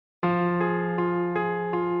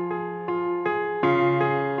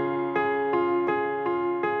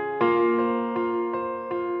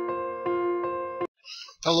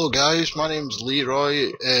Hello guys, my name's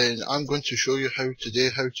Leeroy and I'm going to show you how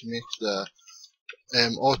to make the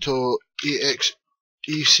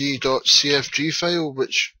Autoexec.cfg file,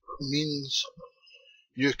 which means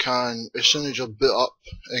you can, as soon as you boot up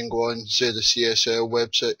and go on, say, the CSL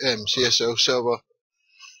website, CSL server,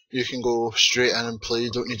 you can go straight in and play.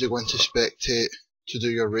 You don't need to go into spectate to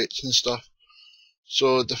do your rates and stuff.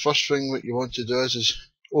 So the first thing what you want to do is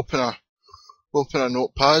open a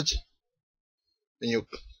notepad, and you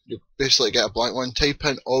basically get a blank one. Type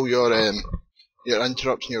in all your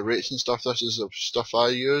interrupts and your rates and stuff. This is the stuff I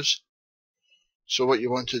use. So what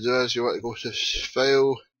you want to do is you want to go to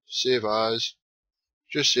File, Save As,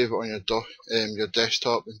 just save it on your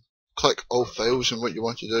desktop and click All Files. And what you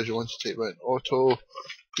want to do is you want to type in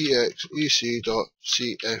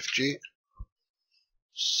autoexec.cfg,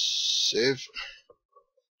 save,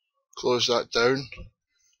 close that down.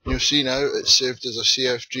 You'll see now it's saved as a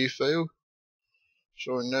CFG file.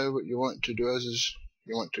 So now what you want to do is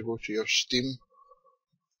you want to go to your Steam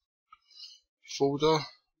folder.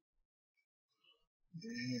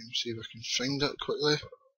 See if I can find it quickly.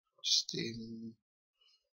 Steam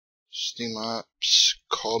apps,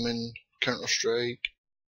 common, Counter-Strike,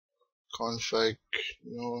 config,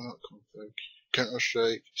 no, not config,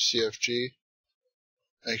 Counter-Strike, CFG.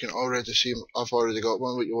 And you can already see I've already got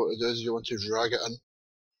one. What you want to do is you want to drag it in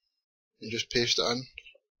and just paste it in.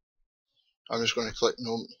 I'm just going to click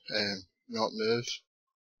not move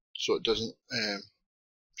so it doesn't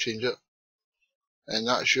change it. And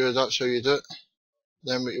that's how you do it.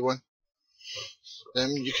 Then what you want,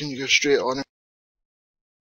 then you can go straight on